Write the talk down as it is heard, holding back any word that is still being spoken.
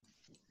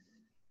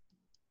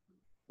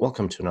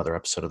Welcome to another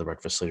episode of the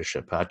Breakfast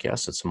Leadership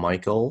Podcast. It's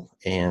Michael,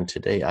 and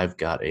today I've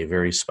got a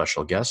very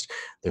special guest.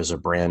 There's a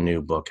brand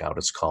new book out.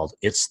 It's called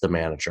It's the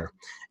Manager,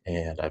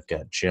 and I've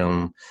got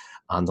Jim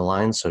on the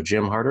line. So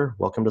Jim Harder,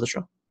 welcome to the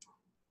show.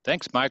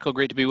 Thanks, Michael.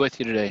 Great to be with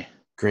you today.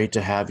 Great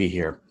to have you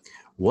here.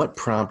 What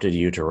prompted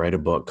you to write a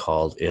book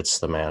called It's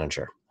the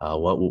Manager?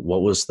 What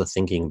was the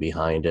thinking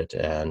behind it?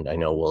 And I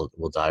know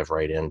we'll dive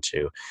right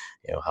into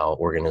how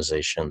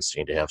organizations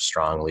need to have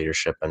strong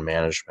leadership and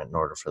management in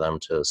order for them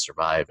to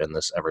survive in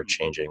this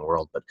ever-changing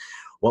world. But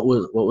what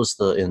was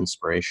the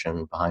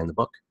inspiration behind the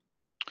book?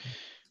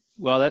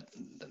 Well,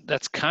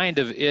 that's kind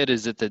of it,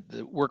 is that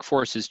the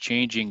workforce is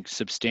changing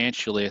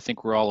substantially. I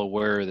think we're all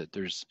aware that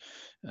there's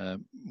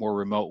more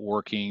remote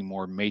working,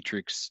 more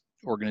matrix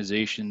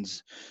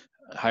organizations,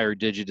 higher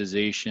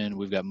digitization.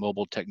 We've got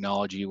mobile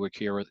technology we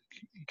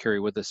carry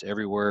with us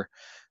everywhere,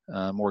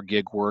 more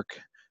gig work.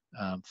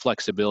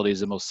 Flexibility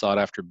is the most sought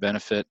after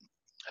benefit,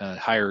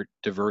 higher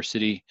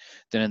diversity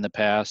than in the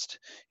past.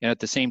 And at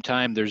the same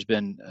time, there's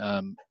been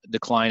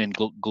decline in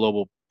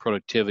global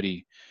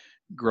productivity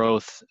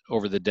growth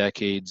over the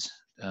decades.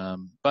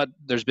 But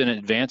there's been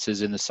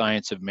advances in the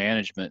science of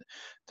management.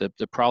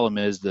 The problem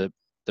is the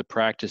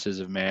practices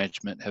of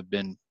management have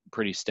been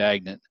pretty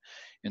stagnant.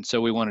 And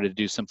so we wanted to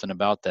do something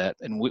about that.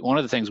 And one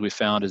of the things we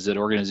found is that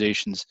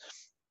organizations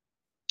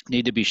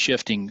need to be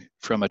shifting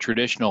from a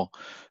traditional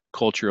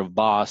culture of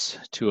boss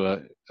to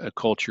a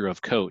culture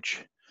of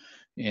coach.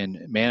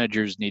 And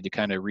managers need to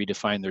kind of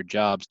redefine their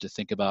jobs to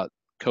think about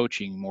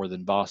coaching more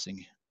than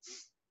bossing.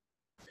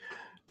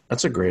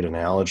 That's a great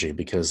analogy,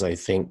 because I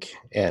think,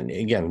 and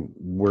again,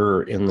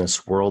 we're in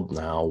this world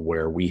now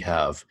where we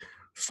have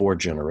 4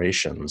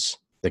 generations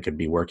that could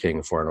be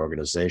working for an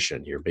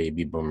organization. Your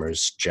baby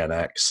boomers, Gen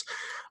X,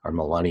 our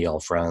millennial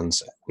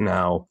friends,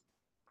 now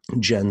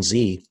Gen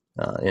Z,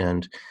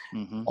 and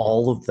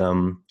all of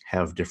them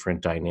have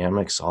different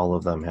dynamics. All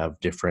of them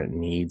have different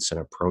needs and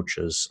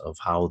approaches of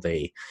how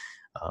they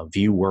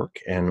view work.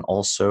 And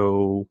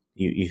also,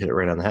 you hit it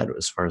right on the head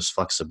as far as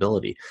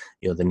flexibility.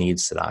 The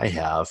needs that I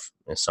have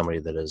as somebody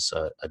that is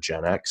a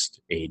Gen X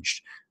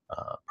aged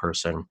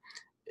person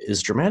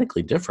is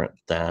dramatically different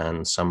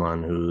than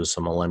someone who's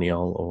a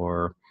millennial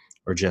or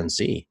Gen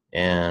Z.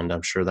 And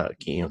I'm sure that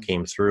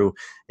came through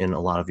in a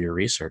lot of your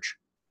research.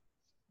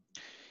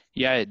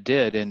 Yeah, it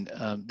did. And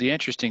the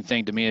interesting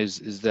thing to me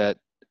is that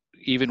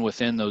even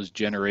within those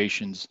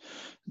generations,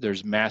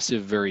 there's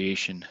massive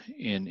variation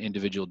in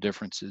individual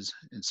differences.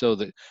 And so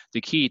the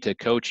key to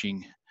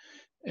coaching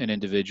an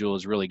individual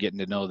is really getting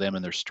to know them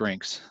and their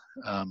strengths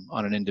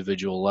on an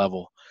individual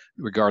level,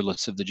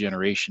 regardless of the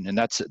generation. And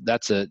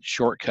that's a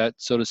shortcut,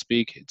 so to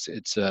speak.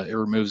 It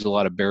removes a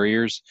lot of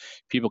barriers.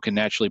 People can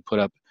naturally put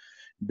up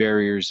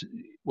barriers,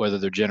 whether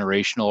they're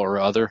generational or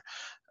other.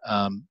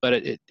 But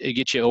it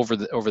gets you over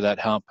that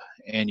hump,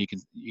 and you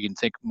can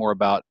think more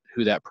about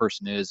who that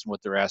person is and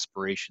what their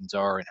aspirations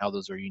are and how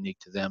those are unique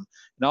to them,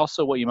 and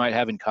also what you might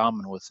have in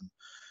common with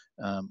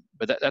them.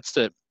 But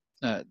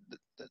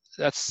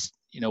that's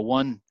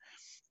one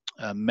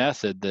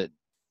method that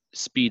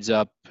speeds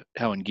up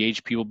how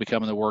engaged people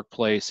become in the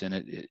workplace,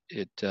 and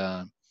it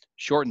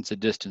shortens the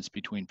distance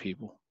between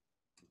people.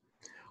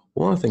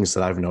 One of the things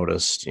that I've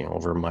noticed,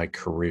 over my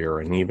career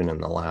and even in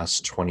the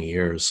last 20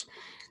 years,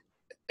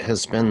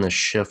 has been the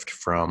shift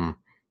from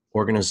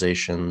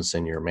organizations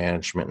and your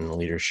management and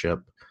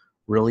leadership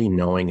really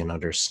knowing and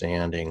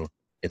understanding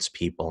its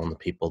people and the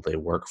people they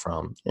work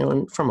from,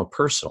 and from a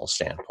personal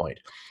standpoint,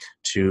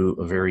 to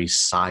a very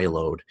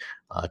siloed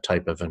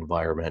type of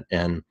environment.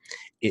 And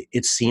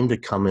it seemed to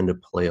come into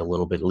play a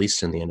little bit, at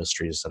least in the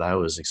industries that I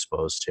was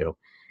exposed to,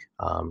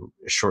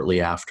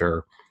 shortly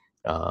after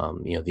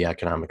the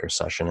economic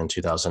recession in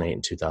 2008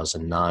 and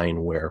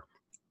 2009, where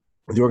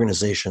the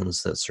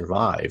organizations that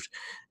survived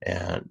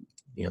and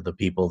the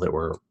people that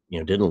were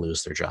didn't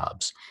lose their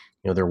jobs,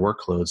 their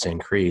workloads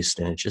increased,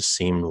 and it just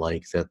seemed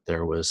like that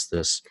there was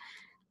this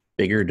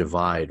bigger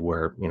divide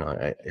where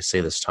I say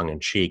this tongue in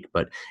cheek,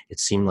 but it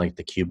seemed like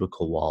the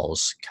cubicle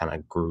walls kind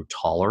of grew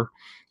taller,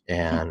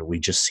 and we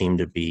just seemed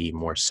to be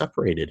more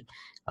separated,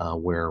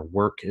 where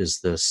work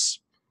is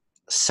this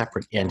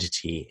separate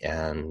entity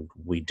and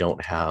we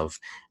don't have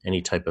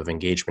any type of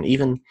engagement,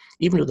 even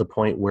to the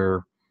point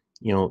where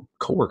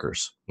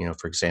coworkers,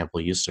 for example,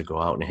 used to go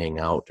out and hang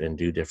out and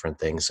do different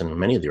things in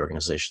many of the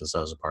organizations I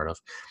was a part of.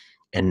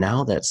 And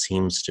now that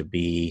seems to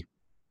be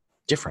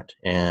different,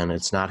 and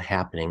it's not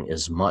happening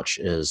as much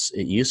as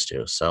it used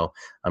to. So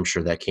I'm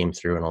sure that came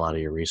through in a lot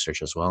of your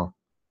research as well.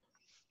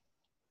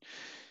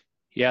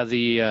 Yeah,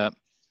 those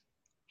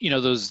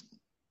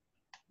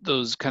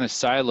kind of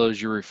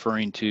silos you're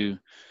referring to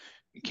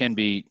can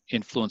be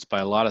influenced by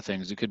a lot of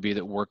things. It could be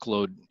that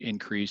workload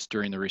increased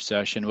during the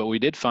recession, but we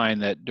did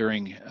find that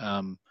during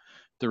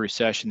the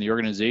recession, the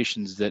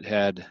organizations that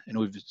had, and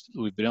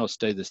we've been able to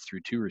study this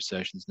through 2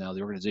 recessions now,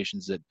 the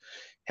organizations that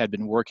had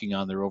been working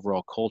on their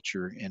overall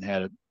culture and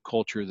had a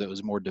culture that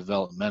was more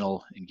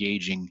developmental,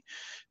 engaging,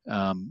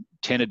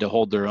 tended to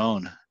hold their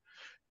own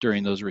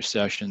during those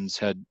recessions,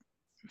 had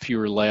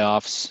fewer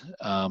layoffs,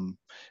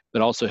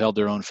 but also held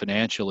their own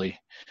financially,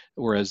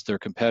 whereas their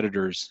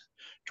competitors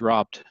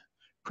dropped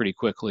pretty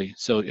quickly.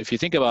 So if you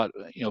think about,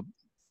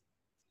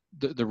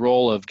 the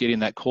role of getting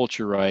that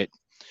culture right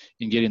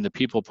and getting the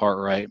people part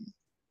right,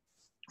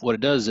 what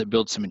it does is it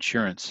builds some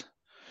insurance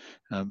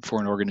for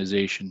an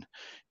organization.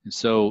 And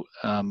so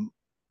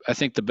I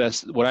think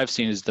what I've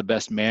seen is the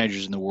best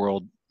managers in the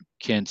world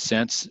can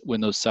sense when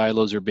those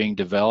silos are being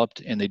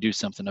developed, and they do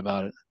something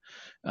about it.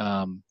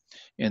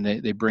 And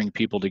they bring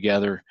people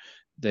together.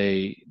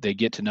 They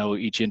get to know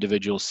each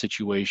individual's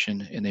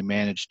situation, and they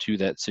manage to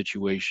that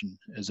situation,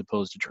 as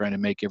opposed to trying to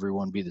make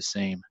everyone be the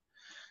same.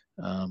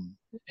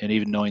 And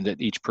even knowing that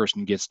each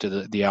person gets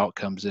to the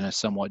outcomes in a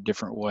somewhat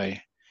different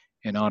way,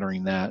 and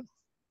honoring that.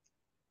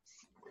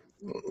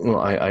 Well,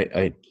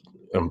 I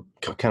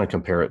kind of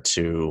compare it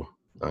to,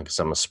 because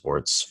I'm a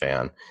sports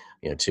fan,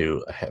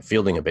 to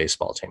fielding a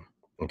baseball team.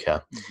 Okay,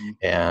 Mm-hmm.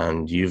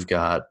 and you've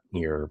got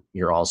your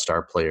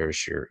all-star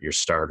players, your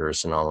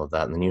starters, and all of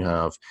that, and then you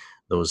have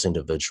those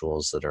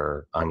individuals that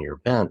are on your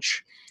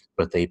bench,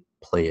 but they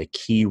play a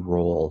key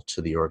role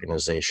to the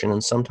organization,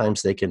 and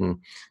sometimes they can,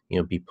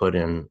 be put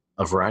in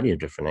a variety of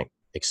different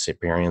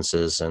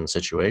experiences and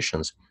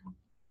situations.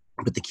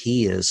 But the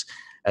key is,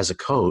 as a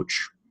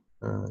coach,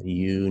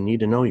 you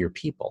need to know your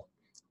people.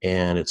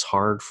 And it's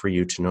hard for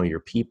you to know your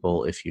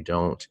people if you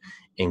don't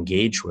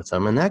engage with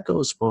them. And that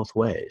goes both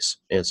ways.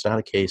 It's not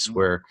a case Mm-hmm.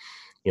 where,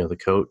 the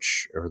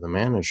coach or the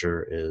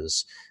manager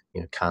is,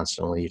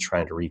 constantly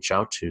trying to reach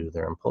out to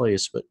their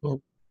employees, but,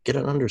 get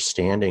an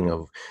understanding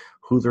of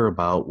who they're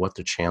about, what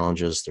the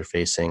challenges they're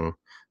facing,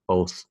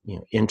 both,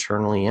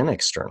 internally and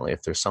externally.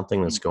 If there's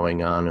something that's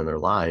going on in their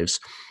lives,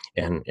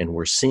 and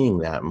we're seeing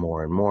that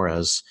more and more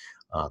as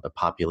the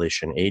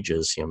population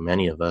ages.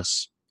 Many of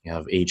us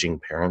have aging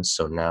parents,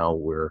 so now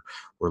we're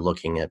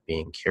looking at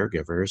being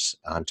caregivers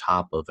on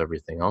top of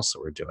everything else that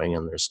we're doing,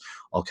 and there's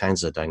all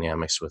kinds of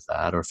dynamics with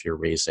that. Or if you're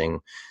raising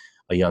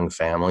a young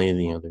family,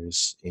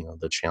 there's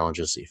the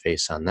challenges that you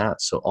face on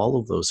that. So all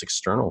of those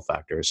external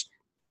factors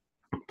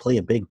play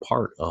a big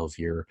part of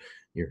your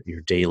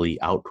daily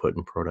output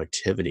and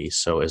productivity.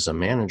 So as a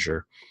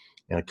manager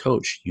and a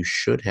coach, you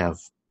should have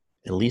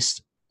at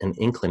least an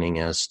inkling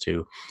as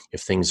to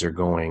if things are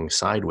going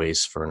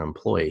sideways for an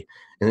employee.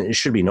 And it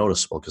should be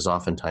noticeable, because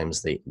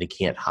oftentimes they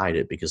can't hide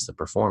it, because the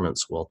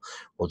performance will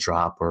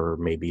drop, or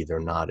maybe they're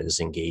not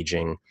as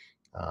engaging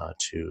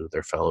to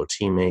their fellow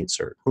teammates,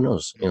 or who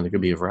knows, there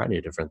could be a variety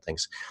of different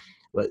things.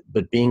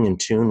 But being in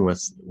tune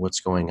with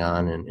what's going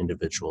on in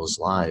individuals'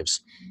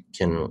 lives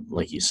can,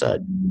 like you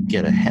said,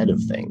 get ahead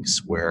of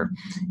things, where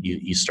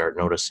you start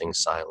noticing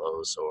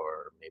silos,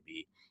 or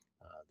maybe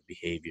the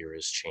behavior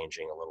is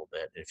changing a little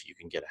bit. If you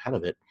can get ahead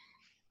of it,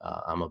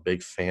 I'm a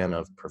big fan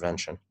of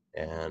prevention.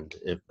 And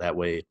if that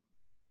way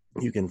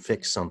you can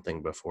fix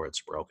something before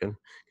it's broken,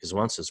 because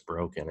once it's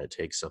broken, it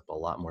takes up a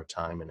lot more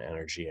time and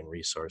energy and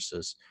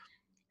resources.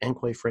 And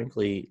quite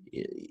frankly,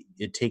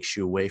 it takes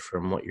you away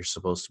from what you're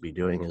supposed to be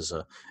doing as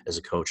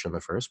a coach in the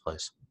first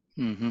place.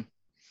 Mm-hmm.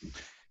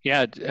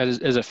 Yeah,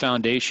 as a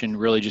foundation,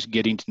 really just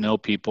getting to know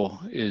people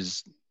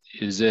is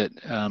it.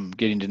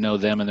 Getting to know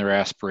them and their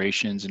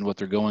aspirations and what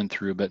they're going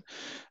through. But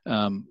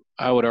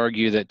I would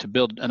argue that to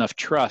build enough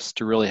trust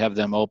to really have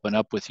them open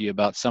up with you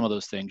about some of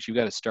those things, you've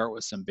got to start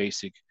with some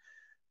basic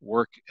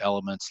work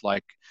elements,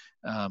 like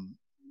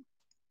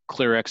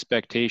clear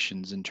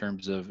expectations in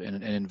terms of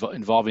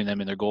involving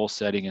them in their goal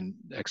setting and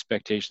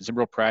expectations, some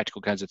real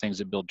practical kinds of things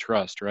that build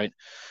trust, right?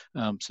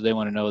 So they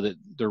want to know that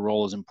their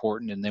role is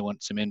important, and they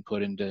want some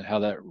input into how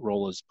that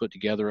role is put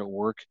together at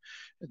work.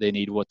 They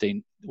need what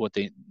they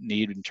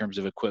need in terms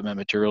of equipment,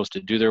 materials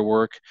to do their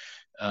work.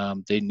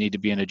 They need to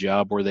be in a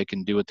job where they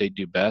can do what they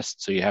do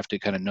best. So you have to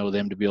kind of know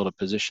them to be able to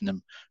position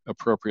them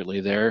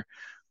appropriately there.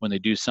 When they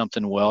do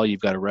something well,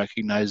 you've got to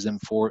recognize them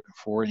for,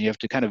 and you have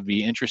to kind of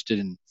be interested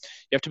in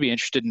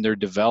their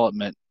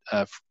development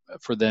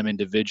for them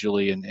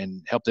individually,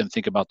 and help them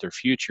think about their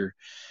future.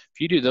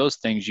 If you do those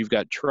things, you've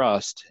got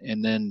trust,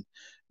 and then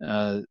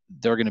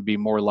they're going to be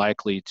more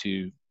likely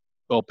to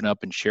open up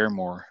and share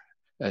more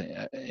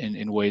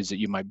in ways that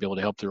you might be able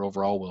to help their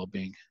overall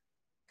well-being.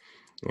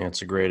 Yeah,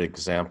 it's a great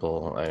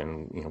example.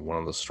 And one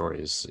of the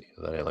stories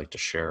that I like to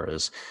share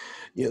is,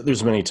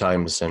 there's many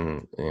times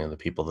in the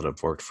people that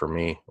have worked for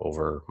me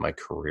over my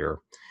career,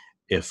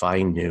 if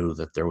I knew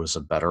that there was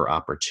a better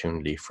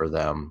opportunity for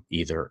them,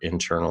 either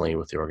internally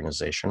with the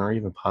organization or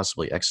even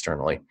possibly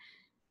externally,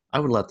 I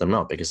would let them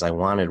know, because I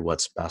wanted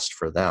what's best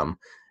for them,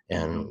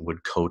 and Mm-hmm.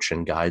 would coach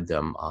and guide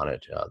them on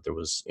it. There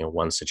was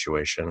one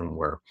situation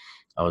where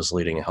I was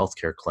leading a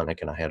healthcare clinic,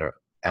 and I had an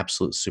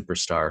absolute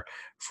superstar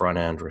front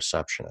end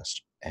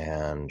receptionist,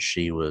 and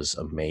she was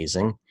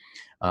amazing,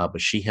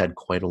 but she had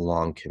quite a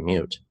long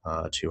commute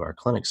to our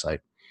clinic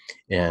site.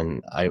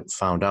 And I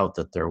found out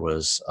that there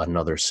was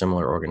another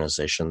similar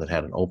organization that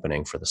had an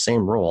opening for the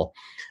same role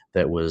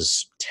that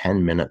was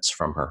 10 minutes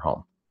from her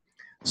home.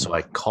 So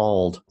I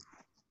called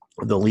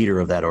the leader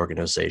of that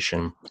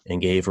organization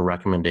and gave a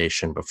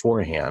recommendation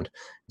beforehand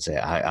and say,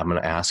 I'm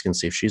going to ask and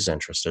see if she's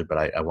interested, but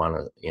I want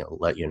to,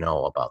 let you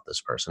know about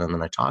this person. And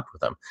then I talked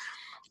with them,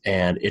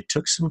 and it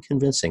took some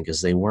convincing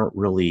because they weren't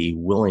really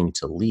willing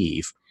to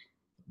leave.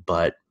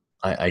 But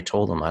I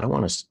told them, I don't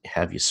want to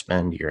have you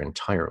spend your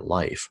entire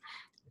life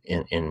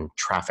in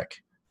traffic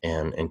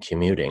and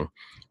commuting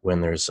when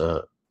there's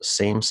a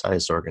same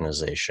sized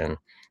organization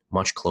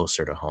much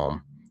closer to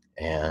home,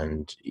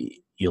 and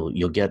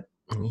you're going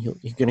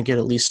to get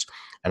at least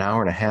an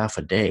hour and a half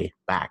a day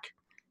back.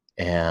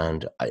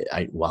 And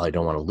while I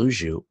don't want to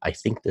lose you, I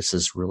think this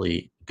is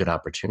really a good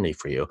opportunity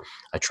for you.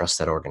 I trust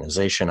that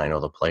organization. I know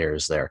the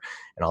players there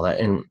and all that.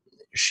 And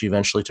she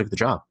eventually took the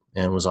job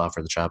and was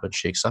offered the job, and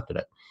she accepted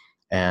it.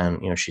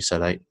 And she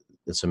said,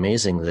 it's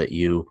amazing that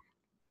you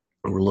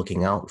were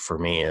looking out for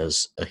me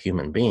as a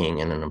human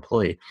being and an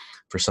employee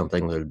for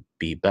something that would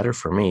be better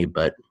for me,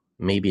 but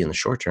maybe in the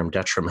short term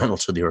detrimental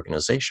to the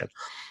organization.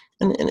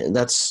 And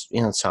that's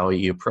how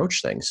you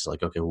approach things. It's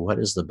like, okay, what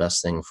is the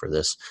best thing for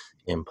this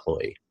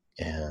employee?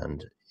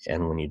 And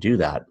when you do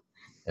that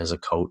as a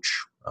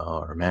coach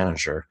or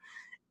manager,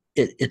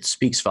 it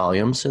speaks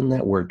volumes, and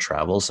that word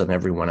travels, and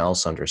everyone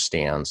else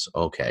understands,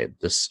 okay,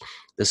 this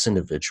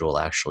individual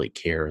actually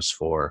cares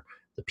for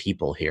the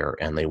people here,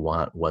 and they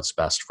want what's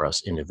best for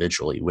us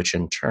individually, which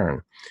in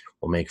turn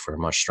will make for a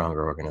much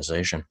stronger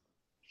organization.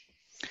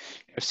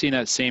 I've seen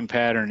that same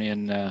pattern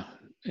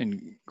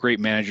in great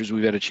managers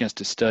we've had a chance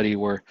to study,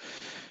 where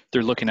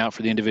they're looking out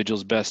for the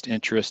individual's best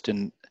interest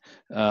and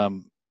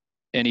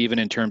even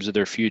in terms of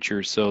their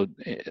future. So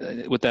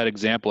with that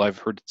example, I've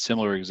heard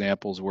similar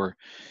examples where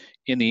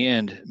in the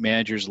end,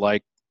 managers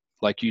like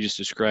you just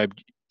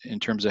described in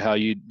terms of how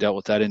you dealt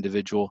with that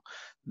individual,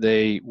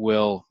 they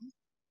will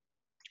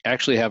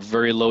actually have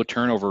very low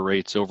turnover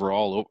rates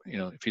overall.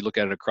 If you look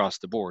at it across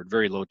the board,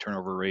 very low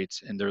turnover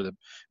rates, and they're the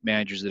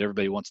managers that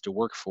everybody wants to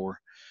work for.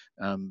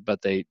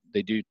 But they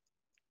do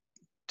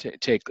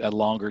take a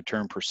longer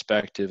term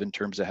perspective in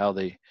terms of how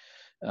they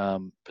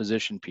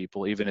position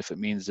people, even if it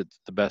means that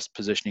the best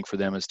positioning for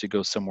them is to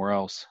go somewhere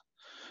else.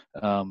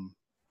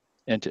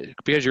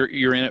 Because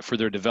you're in it for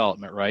their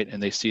development, right?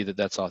 And they see that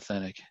that's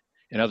authentic,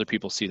 and other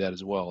people see that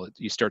as well.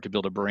 You start to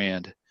build a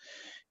brand. In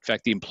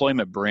fact, the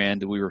employment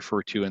brand that we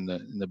refer to in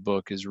the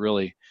book is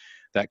really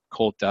that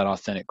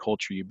authentic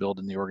culture you build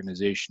in the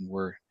organization,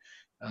 where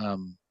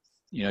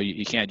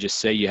you can't just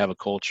say you have a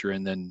culture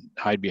and then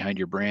hide behind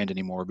your brand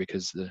anymore,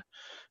 because the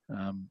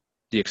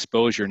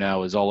exposure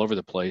now is all over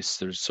the place.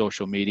 There's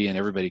social media, and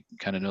everybody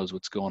kind of knows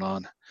what's going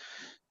on.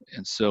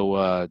 And so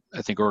I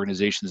think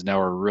organizations now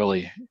are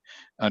really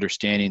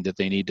understanding that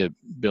they need to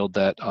build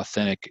that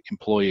authentic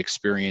employee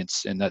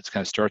experience, and that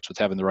kind of starts with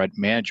having the right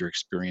manager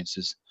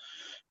experiences.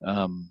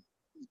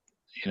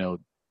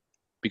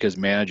 Because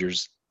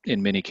managers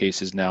in many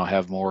cases now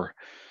have more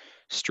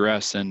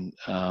stress and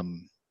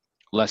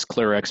less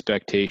clear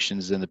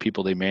expectations than the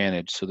people they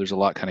manage. So there's a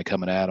lot kind of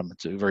coming at them.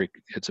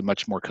 It's a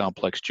much more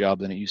complex job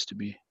than it used to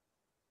be.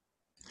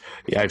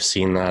 Yeah, I've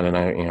seen that, and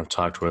I've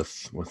talked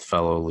with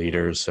fellow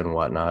leaders and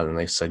whatnot, and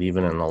they said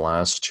even in the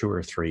last 2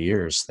 or 3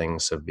 years,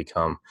 things have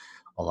become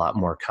a lot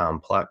more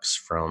complex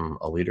from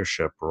a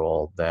leadership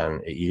role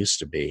than it used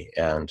to be.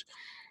 And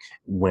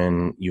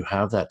when you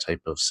have that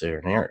type of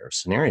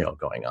scenario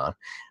going on,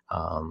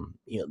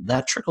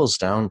 that trickles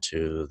down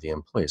to the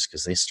employees,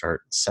 because they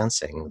start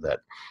sensing that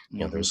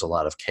there's a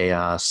lot of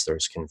chaos,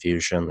 there's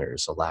confusion,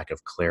 there's a lack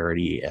of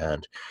clarity,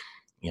 and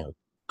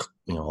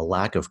a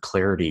lack of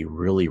clarity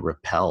really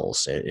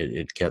repels.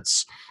 It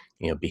gets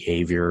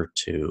behavior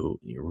to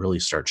really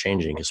start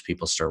changing, because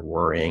people start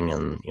worrying,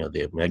 and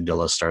the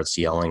amygdala starts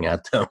yelling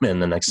at them,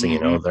 and the next thing you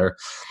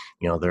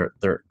know,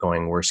 they're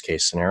going worst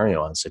case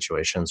scenario on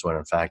situations, when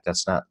in fact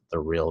that's not the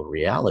real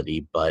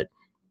reality. But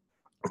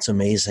it's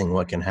amazing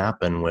what can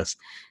happen with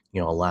a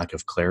lack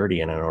of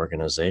clarity in an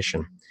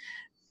organization.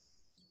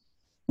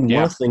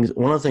 Yeah.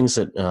 One of the things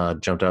that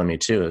jumped out at me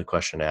too, the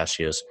question to ask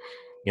you is,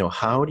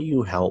 how do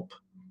you help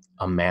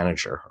a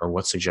manager, or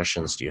what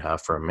suggestions do you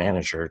have for a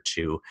manager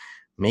to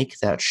make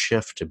that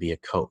shift to be a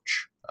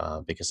coach?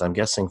 Because I'm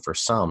guessing for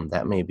some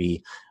that may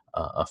be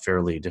a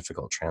fairly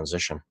difficult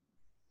transition.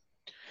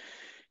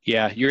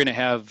 Yeah, you're going to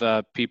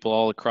have people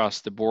all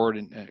across the board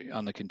and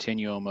on the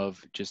continuum of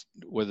just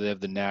whether they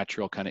have the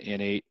natural kind of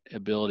innate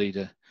ability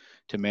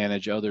to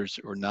manage others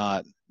or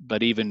not.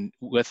 But even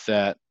with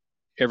that,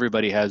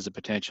 everybody has the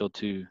potential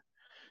to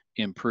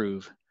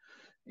improve.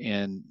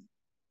 And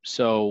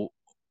so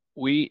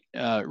we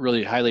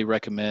really highly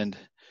recommend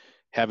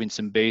having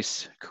some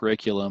base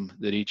curriculum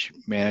that each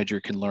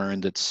manager can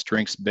learn, that's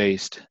strengths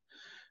based,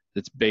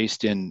 that's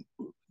based in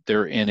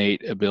their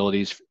innate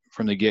abilities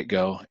from the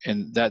get-go,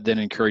 and that then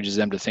encourages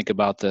them to think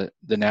about the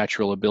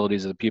natural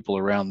abilities of the people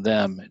around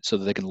them so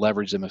that they can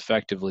leverage them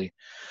effectively.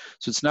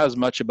 So it's not as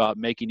much about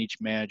making each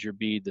manager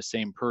be the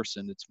same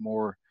person. It's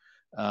more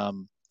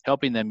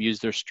helping them use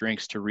their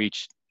strengths to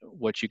reach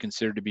what you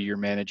consider to be your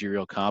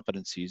managerial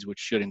competencies, which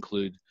should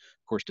include,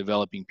 of course,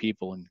 developing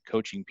people and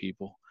coaching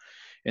people.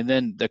 And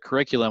then the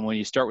curriculum, when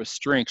you start with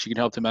strengths, you can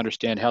help them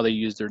understand how they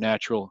use their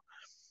natural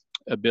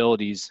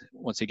abilities.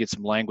 Once they get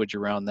some language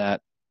around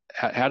that,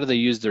 how do they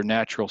use their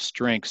natural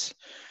strengths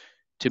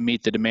to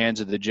meet the demands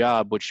of the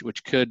job, which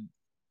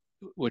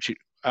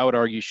I would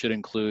argue should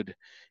include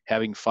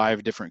having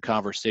 5 different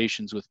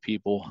conversations with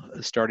people,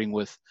 starting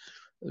with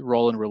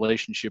role and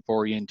relationship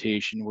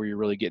orientation, where you're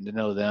really getting to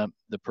know them,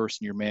 the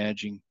person you're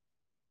managing,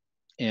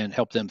 and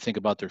help them think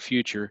about their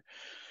future,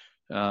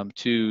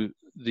 to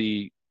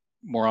the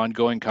more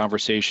ongoing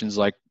conversations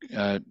like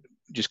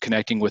just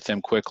connecting with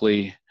them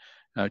quickly,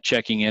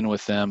 checking in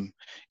with them,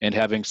 and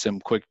having some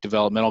quick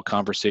developmental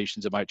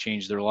conversations that might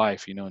change their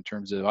life, in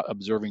terms of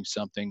observing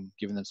something,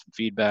 giving them some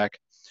feedback.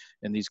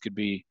 And these could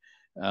be,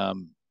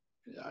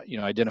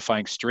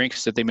 identifying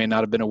strengths that they may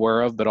not have been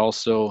aware of, but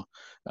also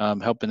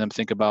helping them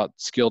think about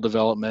skill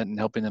development and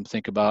helping them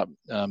think about,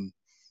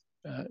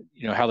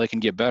 how they can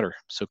get better.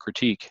 So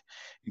critique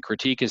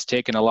is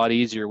taken a lot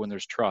easier when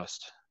there's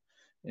trust.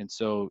 And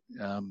so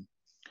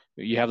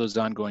you have those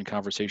ongoing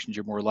conversations,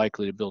 you're more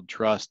likely to build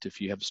trust. If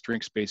you have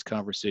strengths-based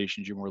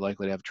conversations, you're more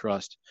likely to have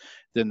trust.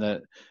 Then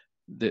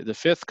the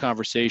fifth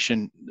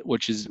conversation,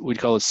 which is we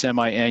call a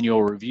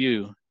semi-annual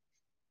review,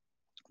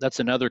 that's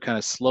another kind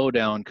of slow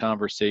down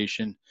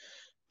conversation.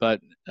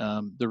 But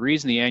the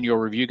reason the annual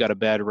review got a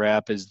bad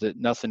rap is that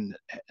nothing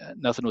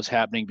was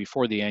happening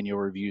before the annual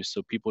review,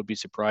 so people would be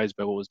surprised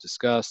by what was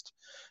discussed.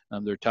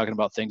 They're talking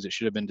about things that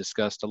should have been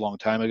discussed a long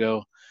time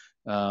ago,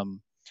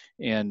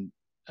 and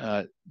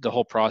the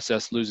whole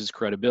process loses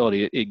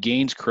credibility. It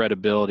gains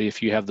credibility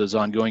if you have those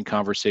ongoing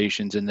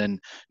conversations, and then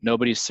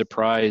nobody's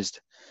surprised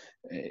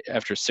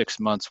after 6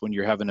 months when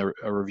you're having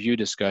a review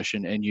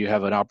discussion and you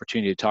have an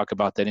opportunity to talk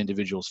about that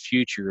individual's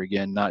future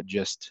again, not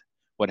just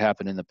what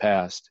happened in the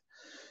past.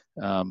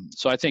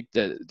 So I think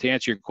that to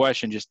answer your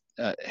question, just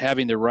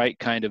having the right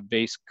kind of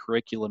base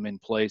curriculum in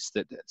place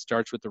that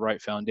starts with the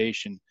right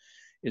foundation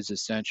is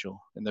essential.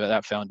 And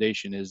that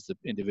foundation is the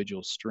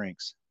individual's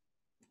strengths.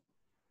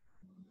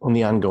 On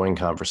the ongoing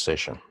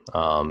conversation,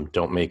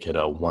 don't make it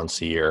a once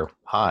a year,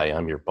 hi,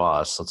 I'm your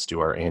boss, let's do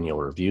our annual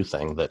review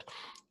thing that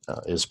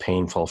is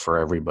painful for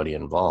everybody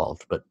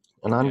involved, but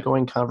an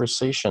ongoing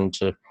conversation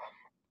to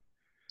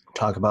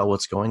talk about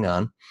what's going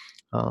on,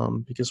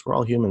 because we're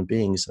all human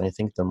beings. And I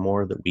think the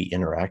more that we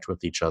interact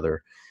with each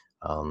other,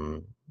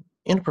 in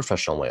a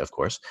professional way, of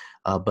course,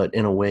 but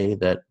in a way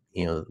that,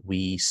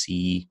 we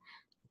see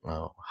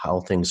how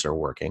things are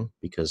working,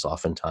 because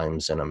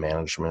oftentimes in a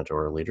management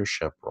or a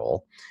leadership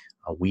role,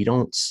 we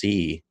don't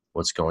see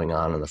what's going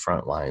on in the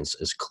front lines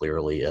as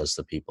clearly as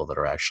the people that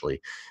are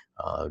actually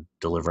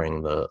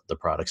delivering the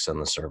products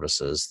and the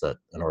services that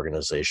an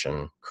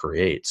organization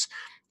creates.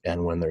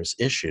 And when there's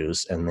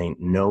issues and they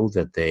know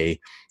that they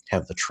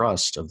have the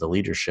trust of the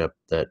leadership,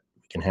 that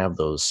we can have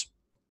those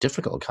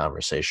difficult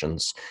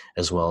conversations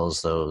as well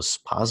as those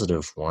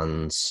positive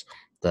ones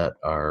that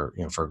are,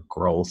 for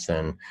growth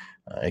and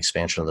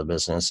expansion of the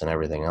business and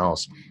everything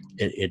else,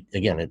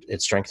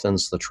 it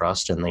strengthens the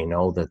trust, and they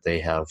know that they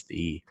have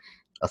the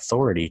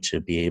authority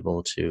to be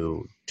able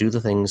to do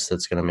the things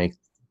that's going to make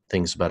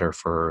things better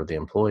for the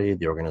employee,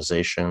 the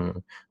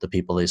organization, the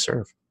people they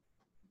serve.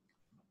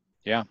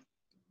 Yeah,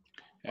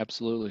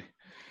 absolutely.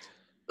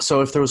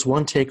 So if there was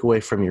one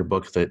takeaway from your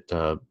book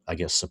that I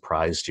guess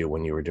surprised you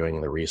when you were doing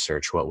the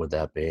research, what would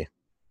that be?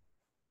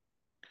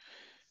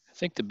 I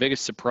think the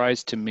biggest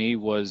surprise to me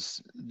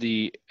was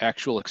the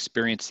actual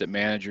experience that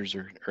managers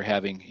are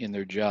having in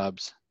their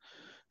jobs.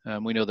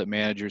 We know that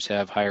managers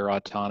have higher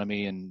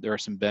autonomy, and there are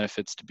some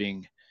benefits to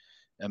being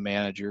a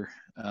manager,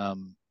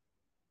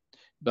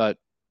 but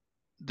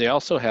they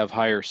also have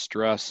higher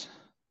stress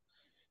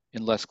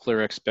and less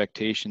clear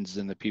expectations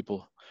than the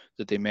people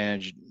that they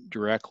manage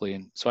directly.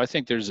 And so I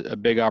think there's a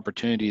big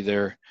opportunity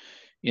there,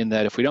 in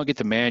that if we don't get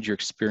the manager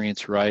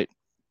experience right,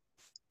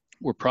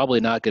 we're probably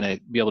not going to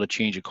be able to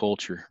change a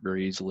culture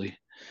very easily.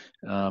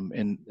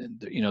 Only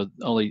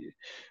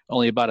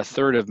about a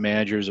third of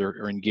managers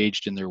are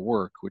engaged in their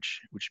work, which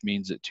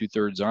means that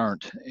 2/3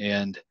 aren't.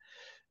 And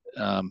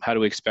how do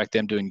we expect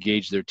them to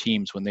engage their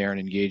teams when they aren't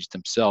engaged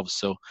themselves?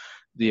 So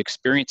the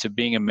experience of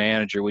being a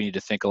manager, we need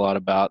to think a lot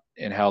about,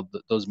 and how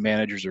those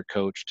managers are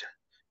coached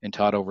and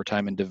taught over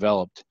time and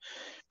developed.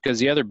 Because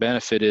the other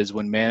benefit is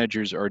when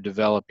managers are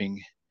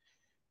developing,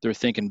 they're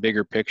thinking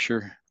bigger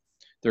picture.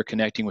 They're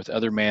connecting with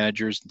other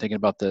managers and thinking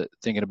about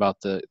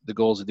the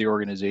goals of the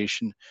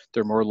organization.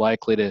 They're more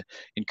likely to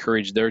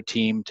encourage their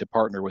team to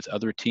partner with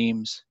other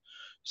teams.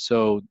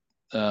 So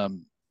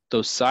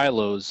those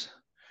silos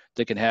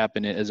that can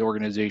happen as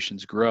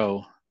organizations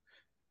grow,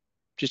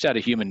 just out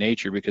of human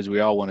nature, because we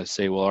all want to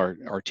say, well,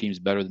 our team's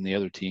better than the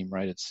other team,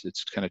 right?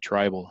 It's kind of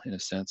tribal in a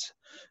sense.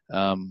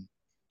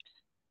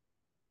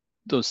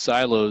 Those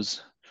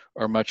silos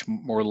are much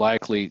more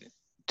likely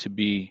to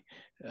be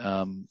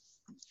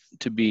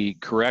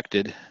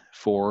corrected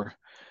for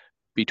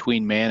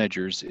between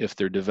managers if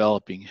they're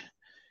developing.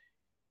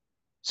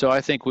 So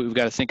I think we've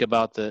got to think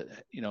about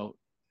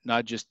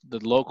not just the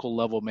local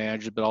level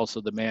managers, but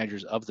also the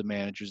managers of the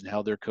managers and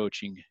how they're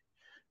coaching,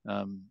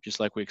 just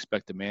like we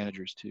expect the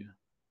managers to.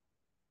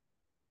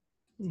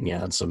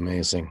 Yeah, it's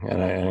amazing.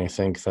 And I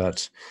think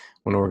that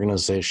when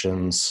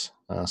organizations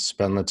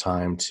spend the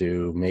time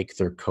to make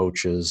their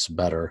coaches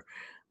better,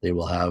 they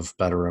will have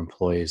better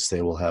employees,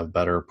 they will have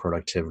better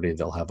productivity,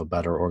 they'll have a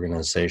better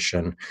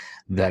organization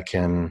that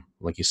can,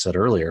 like you said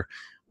earlier,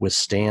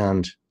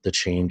 withstand the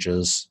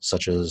changes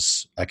such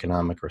as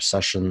economic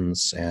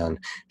recessions and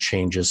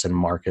changes in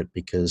market,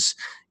 because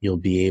you'll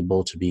be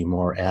able to be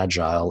more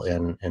agile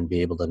and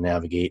be able to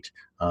navigate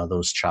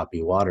those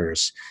choppy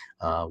waters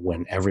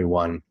when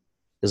everyone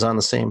is on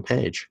the same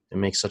page. It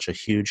makes such a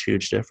huge,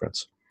 huge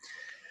difference.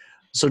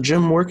 So,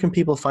 Jim, where can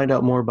people find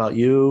out more about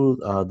you,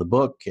 the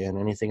book, and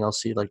anything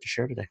else you'd like to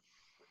share today?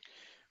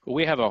 Well,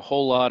 we have a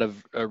whole lot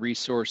of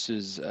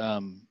resources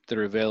that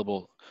are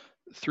available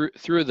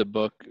through the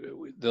book.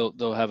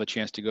 They'll have a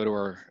chance to go to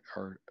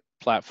our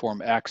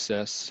platform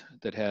Access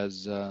that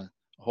has a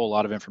whole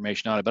lot of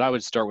information on it. But I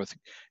would start with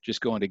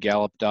just going to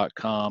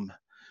Gallup.com.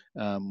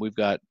 We've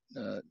got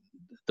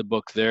the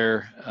book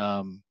there.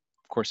 Of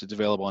course, it's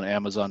available on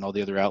Amazon, all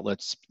the other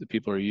outlets that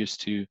people are used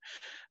to.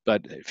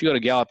 But if you go to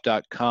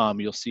Gallup.com,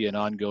 you'll see an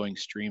ongoing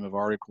stream of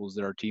articles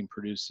that our team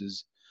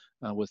produces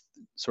with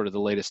sort of the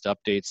latest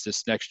updates.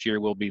 This next year,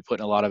 we'll be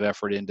putting a lot of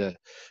effort into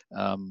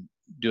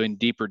doing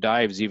deeper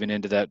dives even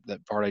into that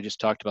part I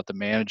just talked about, the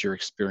manager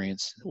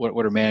experience.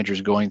 What are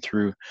managers going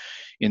through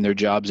in their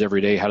jobs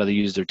every day? How do they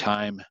use their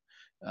time?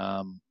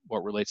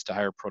 What relates to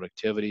higher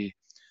productivity?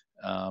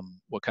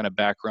 What kind of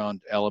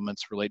background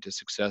elements relate to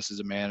success as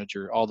a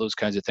manager? All those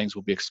kinds of things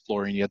we'll be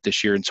exploring yet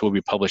this year. And so we'll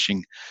be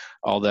publishing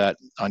all that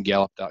on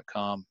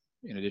Gallup.com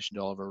in addition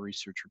to all of our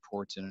research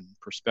reports and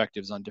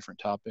perspectives on different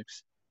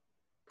topics.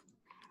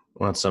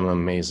 Well, that's some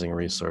amazing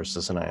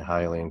resources, and I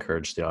highly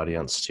encourage the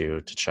audience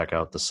to check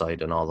out the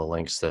site and all the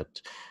links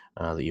that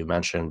you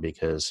mentioned,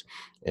 because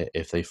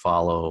if they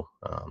follow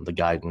the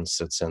guidance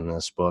that's in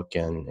this book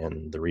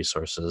and the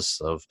resources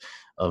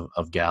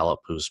of Gallup,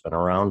 who's been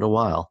around a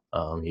while,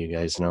 you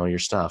guys know your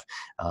stuff.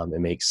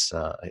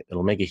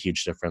 It'll make a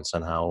huge difference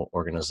on how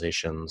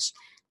organizations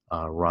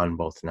run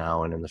both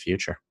now and in the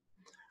future.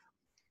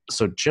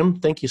 So, Jim,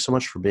 thank you so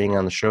much for being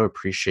on the show.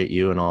 Appreciate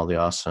you and all the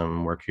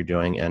awesome work you're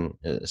doing, and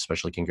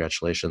especially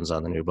congratulations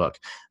on the new book.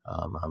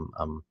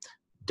 I'm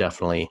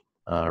definitely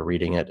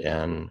reading it,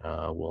 and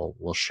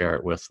we'll share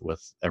it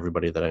with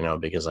everybody that I know,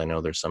 because I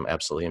know there's some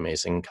absolutely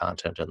amazing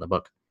content in the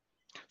book.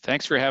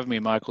 Thanks for having me,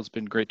 Michael. It's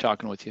been great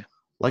talking with you.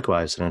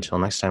 Likewise, and until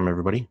next time,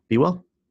 everybody, be well.